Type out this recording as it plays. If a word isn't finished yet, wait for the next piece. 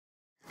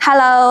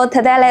Hello,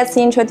 today let's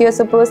introduce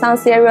Bluesun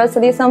series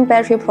lithium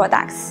battery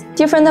products.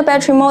 Different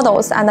battery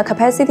models and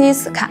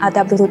capacities can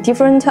adapt to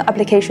different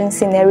application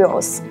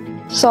scenarios.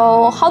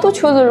 So, how to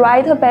choose the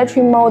right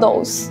battery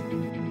models?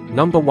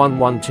 Number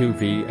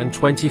 112V and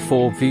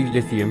 24V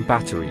lithium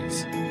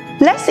batteries.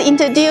 Let's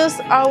introduce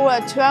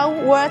our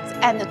 12 watt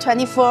and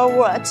 24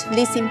 watt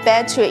lithium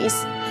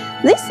batteries.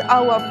 These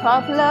are our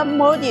popular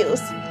modules,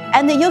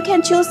 and you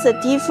can choose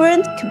a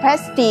different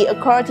capacity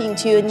according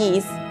to your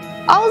needs.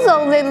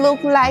 Although they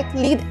look like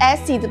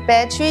lead-acid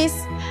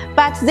batteries,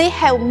 but they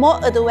have more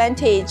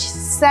advantages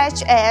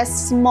such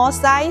as small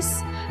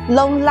size,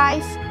 long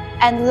life,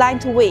 and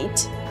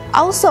lightweight.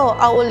 Also,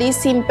 our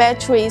lithium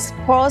battery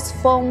supports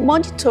phone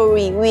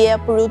monitoring via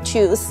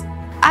Bluetooth,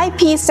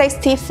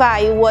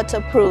 IP65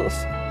 waterproof,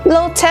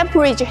 low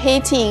temperature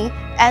heating,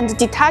 and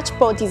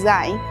detachable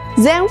design.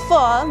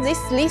 Therefore, this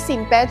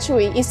lithium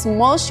battery is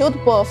more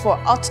suitable for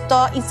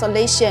outdoor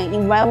installation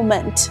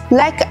environment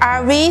like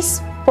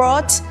RVs,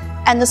 boats,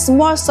 and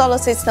small solar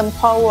system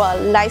power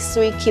like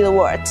 3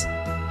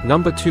 kW.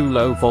 Number 2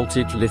 low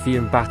voltage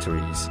lithium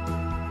batteries.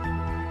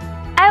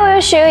 I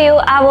will show you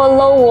our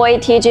low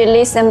voltage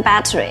lithium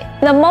battery.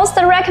 The most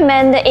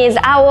recommended is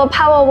our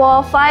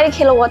Powerwall 5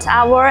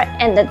 kWh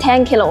and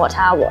 10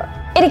 kWh.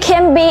 It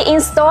can be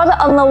installed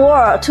on the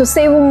wall to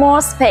save more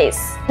space.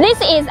 This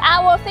is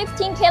our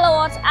 15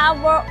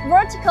 kWh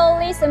vertical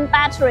lithium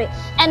battery,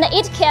 and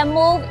it can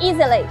move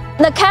easily.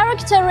 The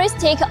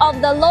characteristic of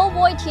the low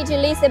voltage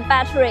lithium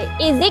battery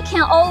is it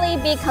can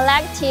only be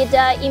collected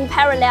in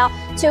parallel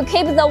to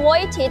keep the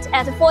voltage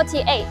at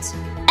 48.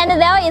 And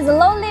there is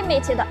no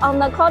limit on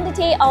the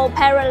quantity of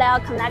parallel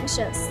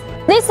connections.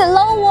 These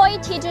low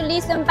voltage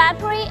lithium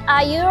batteries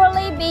are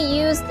usually be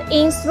used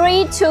in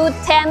 3 to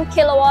 10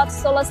 kW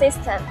solar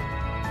system.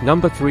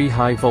 Number 3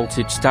 high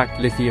voltage stacked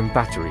lithium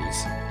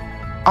batteries.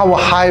 Our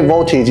high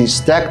voltage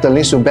stacked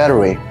lithium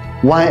battery,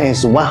 one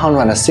is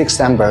 106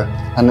 ampere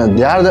and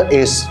the other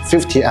is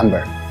 50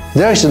 ampere.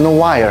 There is no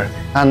wire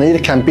and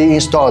it can be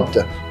installed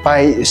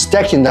by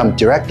stacking them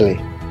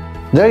directly.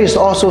 There is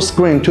also a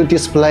screen to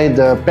display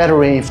the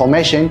battery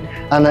information,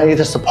 and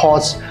it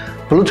supports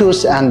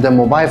Bluetooth and the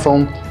mobile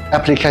phone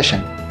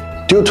application.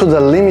 Due to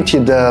the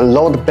limited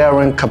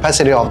load-bearing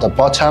capacity of the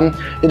bottom,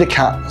 it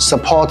can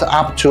support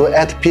up to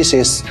 8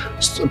 pieces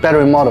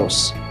battery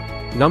models.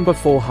 Number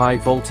 4 high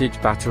voltage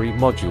battery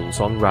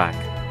modules on rack.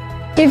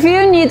 If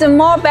you need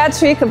more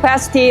battery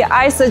capacity,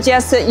 I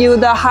suggest you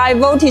the high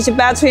voltage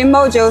battery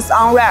modules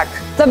on rack.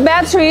 The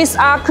batteries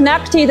are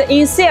connected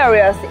in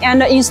series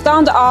and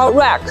installed on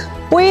rack.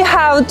 We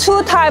have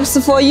 2 types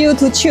for you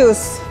to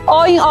choose.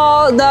 All in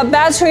all, the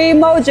battery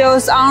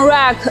modules on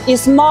rack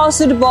is more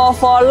suitable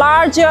for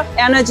larger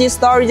energy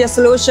storage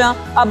solution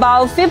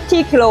about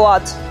 50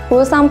 kW.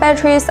 Bluesun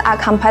batteries are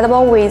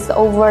compatible with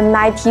over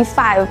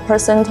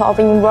 95% of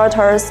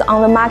inverters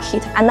on the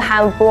market and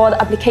have broad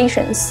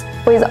applications.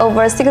 With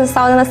over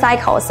 6,000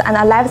 cycles and a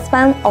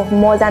lifespan of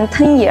more than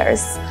 10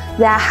 years,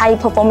 they are high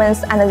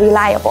performance and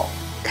reliable.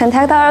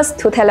 Contact us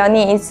to tailor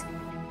needs.